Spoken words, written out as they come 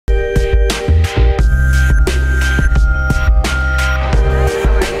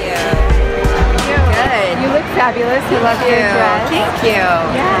love your dress. Thank you.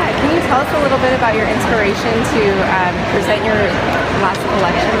 Yeah, can you tell us a little bit about your inspiration to present your last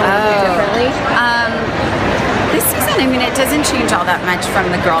collection a little bit differently? This season, I mean, it doesn't change all that much from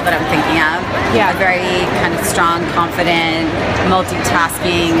the girl that I'm thinking of. Yeah. A very kind of strong, confident,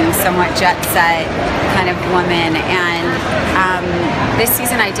 multitasking, somewhat jet set kind of woman. And this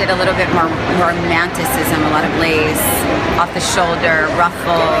season I did a little bit more romanticism, a lot of lace, off the shoulder,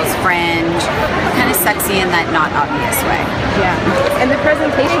 ruffles, fringe, kind of sexy in that not obvious way. Yeah, and the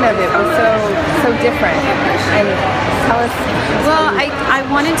presentation of it was so different. And tell us. Well, I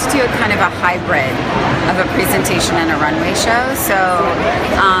wanted to do a kind of a hybrid of a presentation and a runway show. So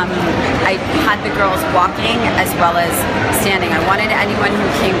I had the girls walking as well as standing. I wanted anyone who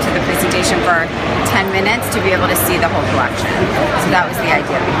came to the presentation for 10 minutes to be able to see the whole collection. So that was the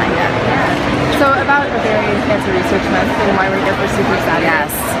idea behind it. So about Ovarian Cancer Research Month and why we're here for Super Saturday.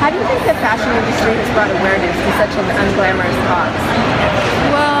 Yes. How do you think the fashion industry has brought awareness to such an unglamorous cause?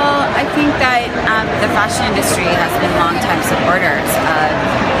 Well, I think that the fashion industry has been longtime supporters of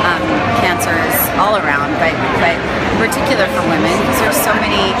cancers all around, but in particular for women, because there's so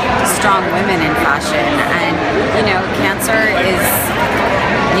many strong women in fashion, and you know, cancer is,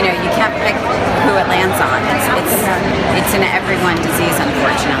 you know, you can't pick who it lands on. It's an everyone disease,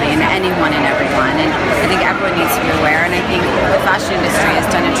 unfortunately, and anyone and everyone. And I think everyone needs to be aware. And I think the fashion industry has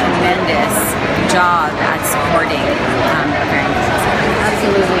done a tremendous job at supporting ovarian cancer.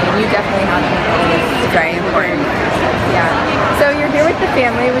 Absolutely, and you definitely have to. It's very important. Yeah. So you're here with the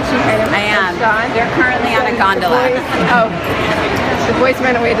family, which you kind of touched on. They're currently on a gondola. The boys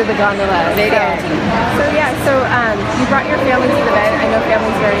ran away to the gondola. They did. So yeah, you brought your family to the event. I know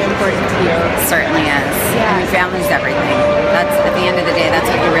family's very important to you. It certainly is. Yeah. I mean, family's everything. That's, at the end of the day, that's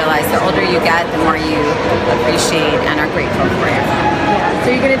what you realize. The older you get, the more you appreciate and are grateful for your family. Yeah. So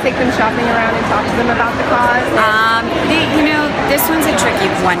you're going to take them shopping around and talk to them about the cause? You know, this one's a tricky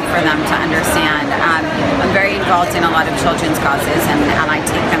one for them to understand. I'm very involved in a lot of children's causes, and I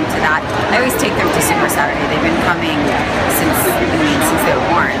take them to that. I always take them to Super Saturday. They've been coming since they were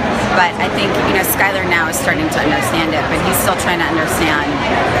born. But I think, you know, Skylar now is starting to understand it, but he's still trying to understand,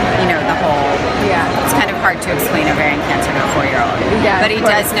 you know, the whole. Yeah. It's kind of hard to explain ovarian cancer to a 4-year-old. Yeah, but he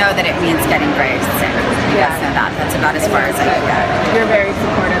does know that it means getting very sick. He does know that. That's about as far as I can get. You're very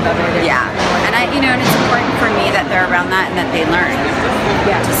supportive of it. Yeah. And you know, and it's important for me that they're around that and that they learn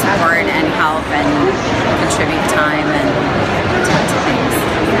to support and help and contribute time and to things.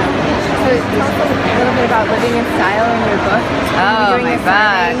 Yeah. So tell us a little bit about Living in Style in your book. Oh, my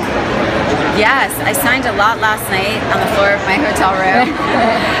book. Yes, I signed a lot last night on the floor of my hotel room.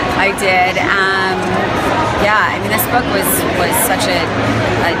 I did. Yeah, I mean, this book was such a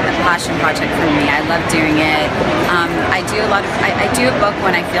passion project for me. I love doing it. I do a book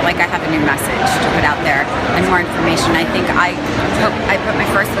when I feel like I have a new message to put out there and more information. I think I put my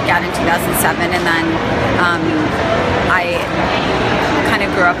first book out in 2007, and then I kind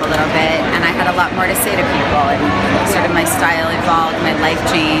of grew up a little bit, and I had a lot more to say to people, and sort of my style evolved, my life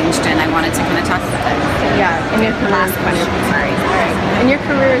changed, and I wanted to kind of talk about it. Yeah, and your last question, sorry. And your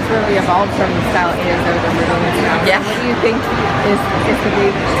career has really evolved from the style it is over the Living in Style. Yeah. What do you think is the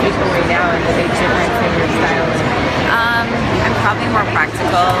big takeaway now and the big difference in your style? I'm probably more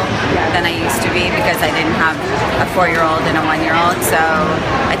practical than I used to be because I didn't have a 4-year-old and a 1-year-old, so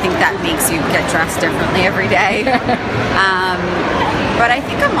I think that makes you get dressed differently every day. But I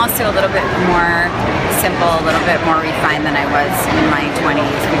think I'm also a little bit more simple, a little bit more refined than I was in my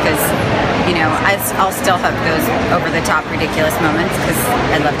 20s because, you know, I'll still have those over-the-top ridiculous moments because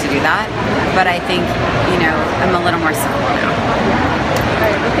I love to do that, but I think, you know, I'm a little more simple now. All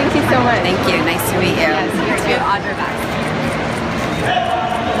right, well, thank you so much. Thank you. Nice to meet you. Yes, you too.